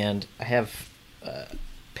uniforms, and I have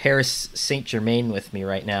Paris Saint-Germain with me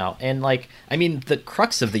right now. And the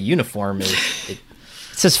crux of the uniform is it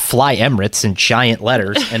says Fly Emirates in giant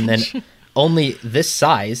letters, and then only this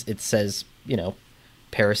size it says,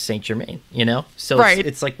 Paris Saint-Germain, So right.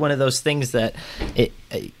 It's one of those things that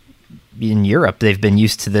in Europe, they've been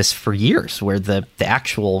used to this for years, where the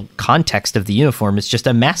actual context of the uniform is just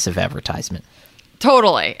a massive advertisement.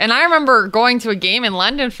 Totally. And I remember going to a game in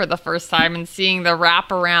London for the first time and seeing the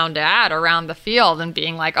wraparound ad around the field and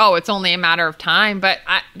being like, oh, it's only a matter of time. But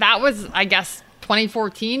that was, I guess,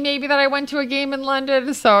 2014 maybe that I went to a game in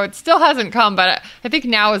London. So it still hasn't come, but I think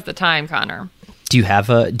now is the time, Connor. Do you have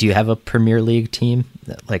a Premier League team?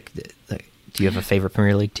 Do you have a favorite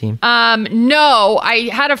Premier League team? No, I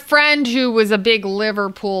had a friend who was a big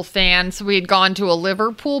Liverpool fan, so we had gone to a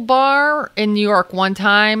Liverpool bar in New York one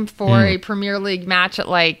time for a Premier League match at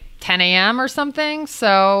 10 a.m. or something.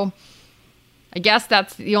 So I guess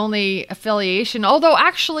that's the only affiliation. Although,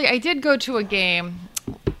 actually, I did go to a game.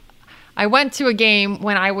 I went to a game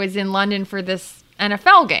when I was in London for this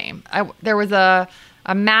NFL game. There was a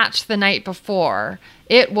match the night before.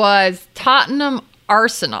 It was Tottenham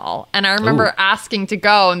Arsenal. And I remember asking to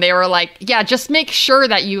go, and they were like, yeah, just make sure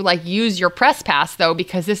that you like use your press pass though,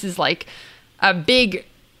 because this is like a big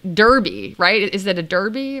derby, right? Is it a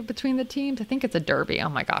derby between the teams? I think it's a derby. Oh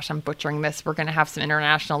my gosh, I'm butchering this. We're going to have some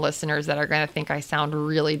international listeners that are going to think I sound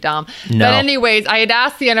really dumb. No. But anyways, I had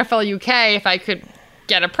asked the NFL UK if I could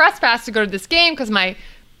get a press pass to go to this game, because my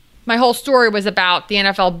whole story was about the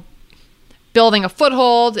NFL building a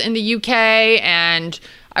foothold in the UK, and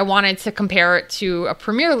I wanted to compare it to a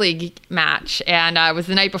Premier League match. And it was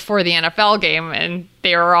the night before the NFL game, and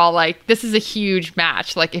they were all like, this is a huge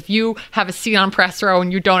match. Like, if you have a seat on press row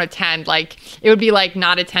and you don't attend, like, it would be like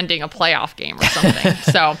not attending a playoff game or something.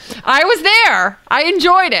 So I was there. I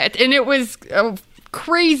enjoyed it. And it was a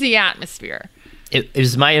crazy atmosphere. It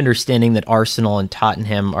was my understanding that Arsenal and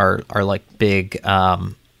Tottenham are like big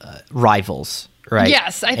rivals, right?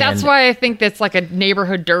 Yes, that's why I think that's like a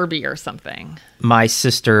neighborhood derby or something. My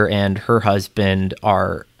sister and her husband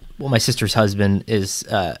my sister's husband is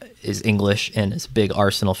English and is a big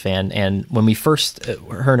Arsenal fan. And when we her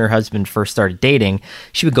and her husband first started dating,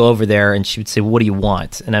 she would go over there and she would say, "What do you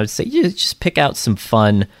want?" And I would say, "Yeah, just pick out some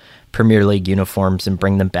fun Premier League uniforms and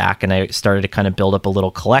bring them back." And I started to kind of build up a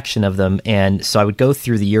little collection of them. And so I would go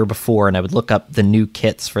through the year before and I would look up the new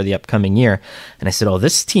kits for the upcoming year. And I said, "Oh,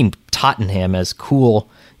 this team Tottenham has cool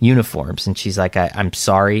uniforms." And she's like, I'm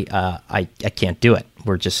sorry, I can't do it.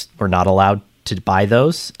 We're not allowed to buy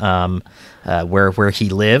those where he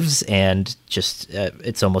lives, and just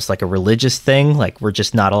it's almost like a religious thing. Like, we're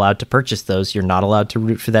just not allowed to purchase those. You're not allowed to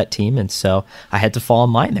root for that team. And so I had to fall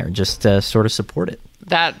in line there and just sort of support it.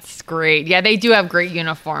 That's great. Yeah, they do have great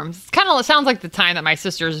uniforms. It sounds like the time that my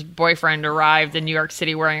sister's boyfriend arrived in New York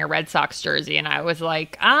City wearing a Red Sox jersey, and I was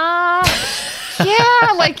like,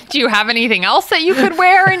 yeah, like, do you have anything else that you could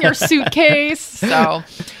wear in your suitcase? So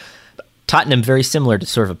Tottenham, very similar to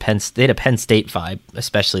sort of they had a Penn State vibe,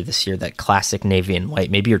 especially this year, that classic navy and white.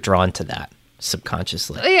 Maybe you're drawn to that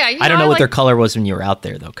subconsciously. Yeah, I don't know what their color was when you were out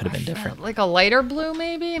there, though. Could have been different. Like a lighter blue,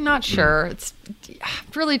 maybe? I'm not sure. I'm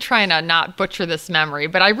really trying to not butcher this memory,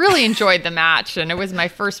 but I really enjoyed the match, and it was my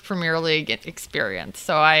first Premier League experience,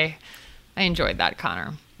 so I enjoyed that,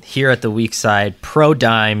 Connor. Here at the weak side, pro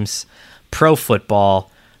dimes, pro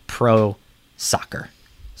football, pro soccer.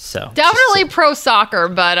 So definitely pro soccer,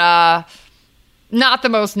 but not the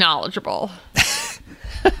most knowledgeable.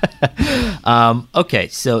 Okay,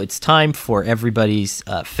 so it's time for everybody's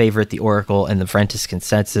favorite, the Oracle and the Ventus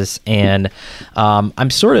Consensus, and I'm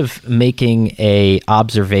sort of making a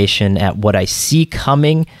observation at what I see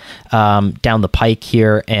coming down the pike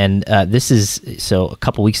here, and so a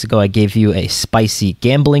couple weeks ago I gave you a spicy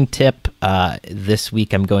gambling tip. This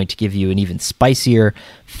week I'm going to give you an even spicier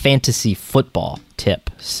fantasy football tip.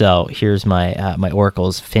 So here's my my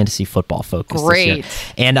Oracle's fantasy football focus. Great.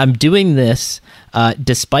 This year. And I'm doing this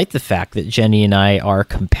despite the fact that Jenny and I are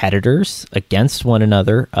competitors against one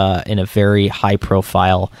another in a very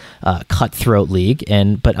high-profile cutthroat league,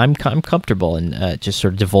 but I'm comfortable in just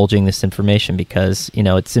sort of divulging this information because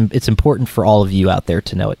it's important for all of you out there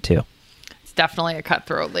to know it too. It's definitely a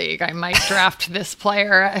cutthroat league. I might draft this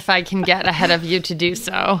player if I can get ahead of you to do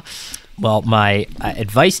so. Well, my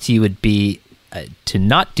advice to you would be to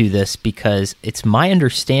not do this, because it's my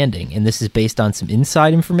understanding, and this is based on some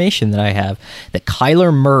inside information that I have, that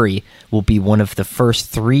Kyler Murray will be one of the first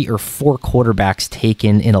 3 or 4 quarterbacks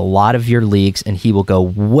taken in a lot of your leagues, and he will go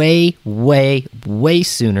way, way, way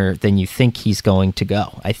sooner than you think he's going to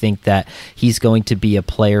go. I think that he's going to be a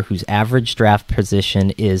player whose average draft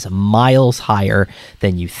position is miles higher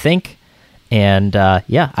than you think. And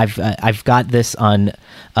I've got this on,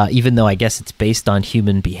 even though I guess it's based on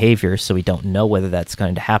human behavior, so we don't know whether that's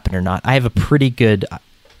going to happen or not. I have a pretty good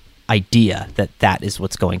idea that is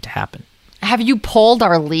what's going to happen. Have you polled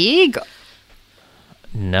our league?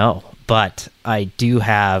 No, but I do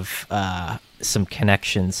have some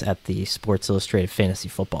connections at the Sports Illustrated Fantasy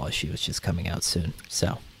Football issue, which is coming out soon.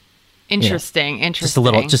 So interesting. Just a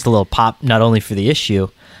little pop, not only for the issue,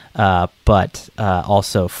 but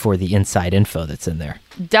also for the inside info that's in there.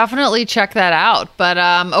 Definitely check that out. But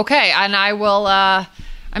okay, and I will.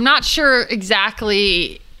 I'm not sure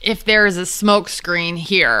exactly if there is a smoke screen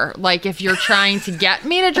here, like if you're trying to get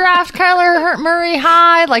me to draft Kyler Murray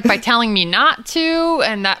high, like by telling me not to,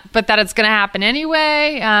 but that it's going to happen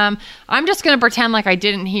anyway. I'm just going to pretend like I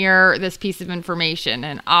didn't hear this piece of information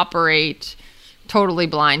and operate totally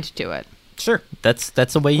blind to it. Sure,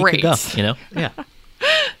 that's a way you could go. Yeah.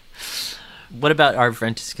 What about our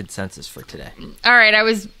Ventus Consensus for today? All right, I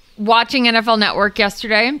was watching NFL Network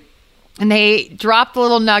yesterday, and they dropped a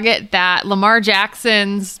little nugget that Lamar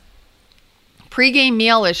Jackson's pregame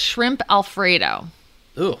meal is shrimp Alfredo.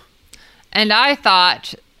 Ooh. And I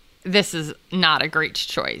thought, this is not a great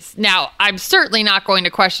choice. Now, I'm certainly not going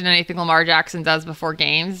to question anything Lamar Jackson does before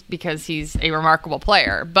games because he's a remarkable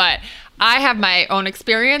player. But I have my own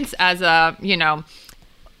experience as a,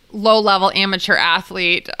 low-level amateur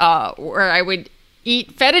athlete where I would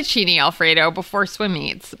eat fettuccine Alfredo before swim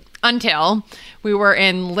meets until we were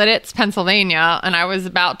in Lidditz, Pennsylvania, and I was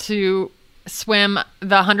about to swim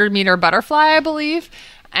the 100-meter butterfly, I believe,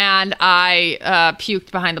 and I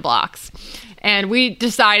puked behind the blocks. And we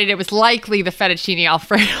decided it was likely the fettuccine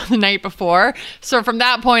Alfredo the night before. So from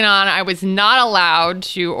that point on, I was not allowed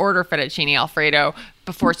to order fettuccine Alfredo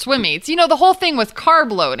before swim meets. The whole thing was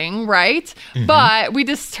carb loading, right? Mm-hmm. But we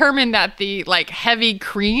determined that the heavy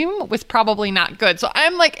cream was probably not good. So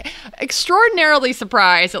I'm extraordinarily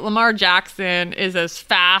surprised that Lamar Jackson is as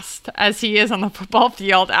fast as he is on the football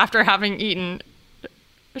field after having eaten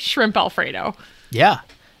shrimp Alfredo. Yeah,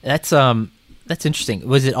 that's interesting.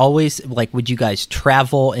 Was it always would you guys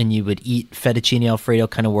travel and you would eat fettuccine Alfredo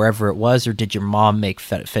kind of wherever it was, or did your mom make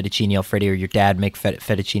fettuccine Alfredo or your dad make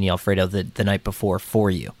fettuccine Alfredo the night before for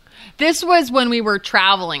you? This was when we were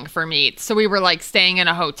traveling for meets. So we were staying in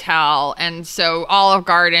a hotel. And so Olive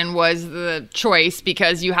Garden was the choice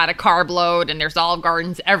because you had a carb load and there's Olive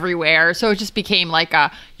Gardens everywhere. So it just became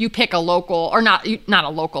you pick a local, or not a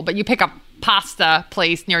local, but you pick a pasta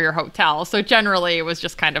place near your hotel. So generally it was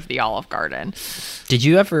just kind of the Olive Garden. Did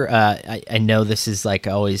you ever, I know this is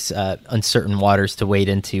always uncertain waters to wade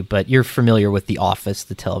into, but you're familiar with The Office,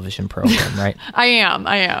 the television program, right? I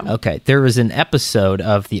am. Okay. There was an episode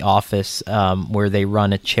of The Office where they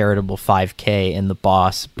run a charitable 5K and the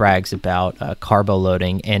boss brags about carbo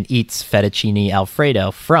loading and eats fettuccine Alfredo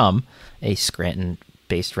from a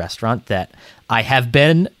Scranton-based restaurant that I have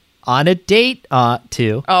been on a date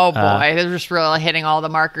to. Oh boy, they're just really hitting all the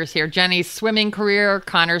markers here. Jenny's swimming career,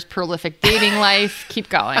 Connor's prolific dating life. Keep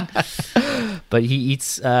going. But he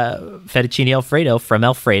eats fettuccine Alfredo from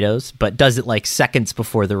Alfredo's, but does it seconds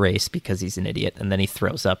before the race because he's an idiot, and then he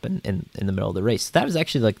throws up in the middle of the race. That was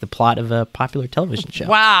actually the plot of a popular television show.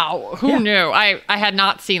 Wow, who knew? I had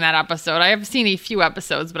not seen that episode. I have seen a few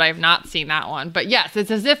episodes, but I have not seen that one. But yes,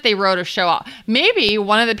 it's as if they wrote a show out. Maybe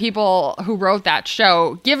one of the people who wrote that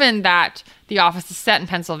show, given that The Office is set in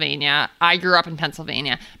Pennsylvania, I grew up in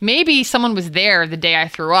Pennsylvania, maybe someone was there the day I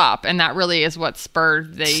threw up, and that really is what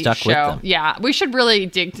spurred the Stuck show. With them. Yeah, we should really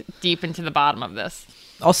dig deep into the bottom of this.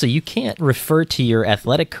 Also, you can't refer to your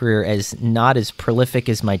athletic career as not as prolific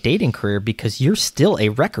as my dating career because you're still a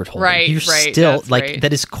record holder. Right, you're right. Still right.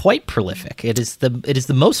 That is quite prolific. It is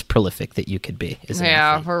the most prolific that you could be.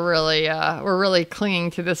 We're really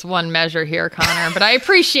clinging to this one measure here, Connor. But I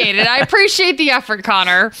appreciate it. I appreciate the effort,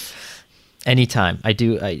 Connor. Anytime.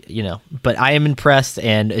 But I am impressed,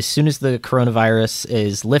 and as soon as the coronavirus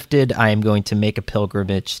is lifted, I am going to make a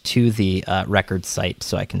pilgrimage to the record site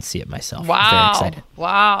so I can see it myself. Wow. I'm very excited.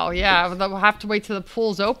 Wow, yeah. We'll have to wait till the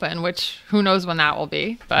pool's open, which who knows when that will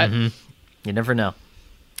be. But You never know.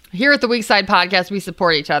 Here at the Weekside Podcast, we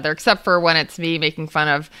support each other, except for when it's me making fun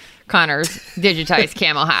of Connor's digitized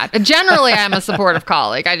camel hat. Generally, I'm a supportive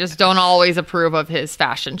colleague. I just don't always approve of his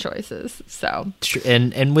fashion choices. So,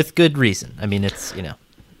 and with good reason. I mean, it's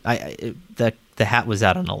the hat was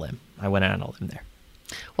out on a limb. I went out on a limb there.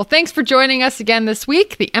 Well, thanks for joining us again this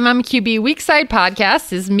week. The MMQB Weekside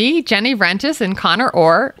Podcast is me, Jenny Rentis, and Connor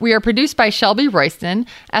Orr. We are produced by Shelby Royston.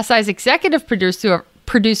 SI's executive producer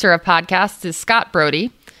of podcasts is Scott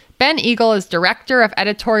Brody. Ben Eagle is Director of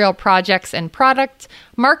Editorial Projects and Product.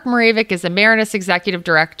 Mark Moravik is Emeritus Executive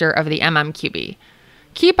Director of the MMQB.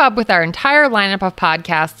 Keep up with our entire lineup of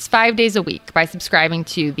podcasts 5 days a week by subscribing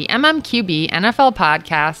to the MMQB NFL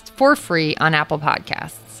Podcast for free on Apple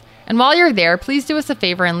Podcasts. And while you're there, please do us a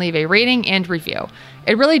favor and leave a rating and review.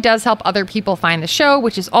 It really does help other people find the show,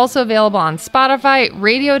 which is also available on Spotify,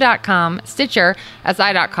 radio.com, Stitcher,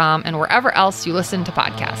 SI.com, and wherever else you listen to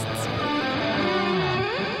podcasts.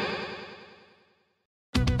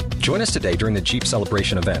 Join us today during the Jeep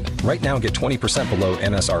Celebration event. Right now, get 20% below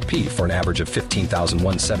MSRP for an average of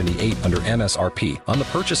 $15,178 under MSRP on the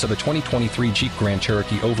purchase of a 2023 Jeep Grand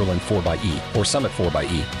Cherokee Overland 4xE or Summit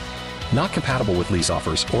 4xE. Not compatible with lease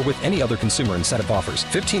offers or with any other consumer incentive offers.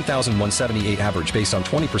 $15,178 average based on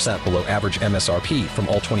 20% below average MSRP from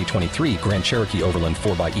all 2023 Grand Cherokee Overland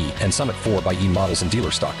 4xE and Summit 4xE models in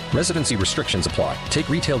dealer stock. Residency restrictions apply. Take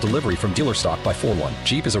retail delivery from dealer stock by 4/1.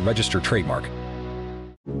 Jeep is a registered trademark.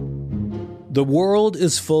 The world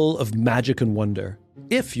is full of magic and wonder,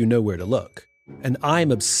 if you know where to look. And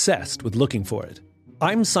I'm obsessed with looking for it.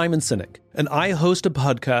 I'm Simon Sinek, and I host a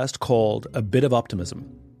podcast called A Bit of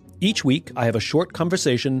Optimism. Each week, I have a short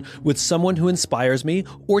conversation with someone who inspires me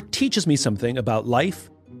or teaches me something about life,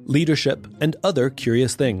 leadership, and other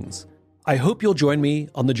curious things. I hope you'll join me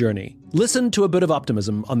on the journey. Listen to A Bit of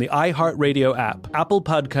Optimism on the iHeartRadio app, Apple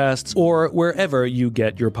Podcasts, or wherever you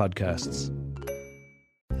get your podcasts.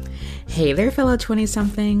 Hey there, fellow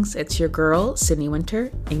 20-somethings. It's your girl, Sydney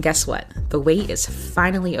Winter. And guess what? The wait is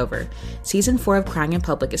finally over. Season 4 of Crying in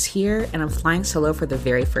Public is here, and I'm flying solo for the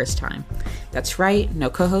very first time. That's right, no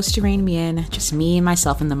co-host to rein me in, just me and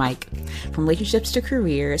myself and the mic. From relationships to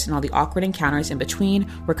careers and all the awkward encounters in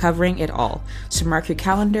between, we're covering it all. So mark your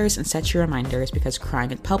calendars and set your reminders because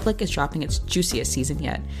Crying in Public is dropping its juiciest season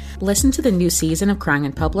yet. Listen to the new season of Crying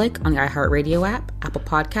in Public on the iHeartRadio app, Apple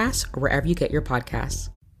Podcasts, or wherever you get your podcasts.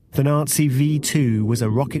 The Nazi V2 was a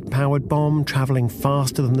rocket-powered bomb travelling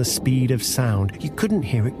faster than the speed of sound. You couldn't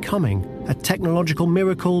hear it coming. A technological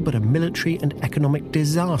miracle, but a military and economic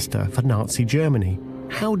disaster for Nazi Germany.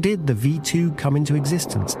 How did the V2 come into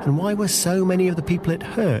existence, and why were so many of the people it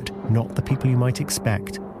hurt not the people you might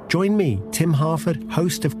expect? Join me, Tim Harford,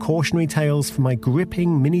 host of Cautionary Tales, for my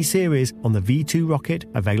gripping mini-series on the V2 rocket,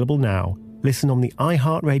 available now. Listen on the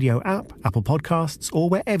iHeartRadio app, Apple Podcasts, or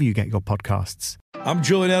wherever you get your podcasts. I'm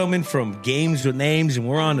Julian Edelman from Games with Names, and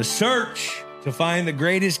we're on a search to find the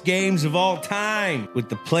greatest games of all time with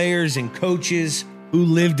the players and coaches who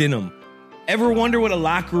lived in them. Ever wonder what a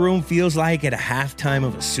locker room feels like at a halftime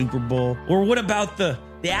of a Super Bowl? Or what about the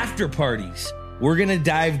after parties? We're going to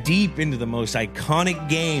dive deep into the most iconic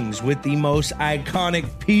games with the most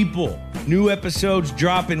iconic people. New episodes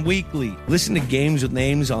dropping weekly. Listen to Games with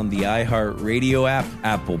Names on the iHeartRadio app,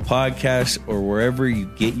 Apple Podcasts, or wherever you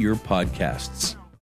get your podcasts.